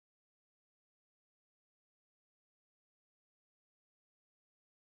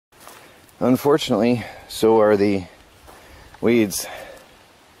Unfortunately, so are the weeds.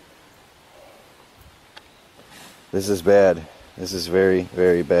 This is bad. This is very,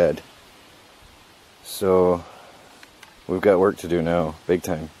 very bad. So we've got work to do now, big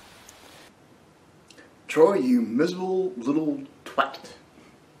time. Troy, you miserable little twat.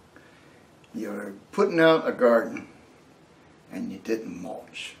 You're putting out a garden and you didn't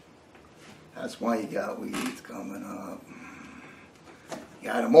mulch. That's why you got weeds coming up. You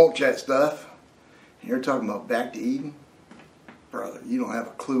gotta mulch that stuff. And you're talking about back to Eden? Brother, you don't have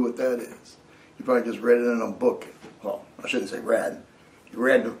a clue what that is. You probably just read it in a book. Well, I shouldn't say read. You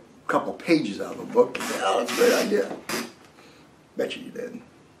read a couple pages out of a book and said, oh, that's a great idea. Bet you did.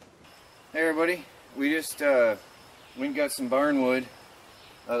 Hey everybody, we just went and got some barn wood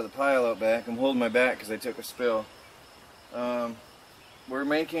out of the pile out back. I'm holding my back because I took a spill. We're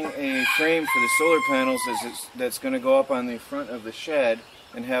making a frame for the solar panels that's going to go up on the front of the shed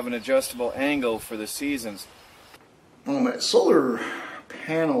and have an adjustable angle for the seasons. On that solar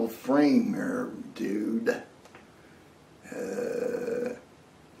panel frame there, dude,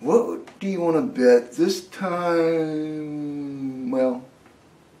 what do you want to bet this time, well,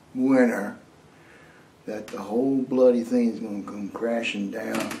 winter, that the whole bloody thing is going to come crashing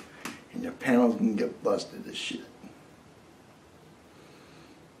down and your panels going to get busted to shit?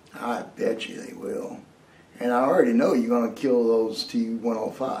 I bet you they will. And I already know you're going to kill those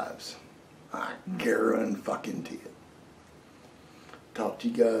T105s. I guarantee it. Talk to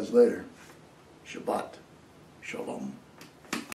you guys later. Shabbat Shalom.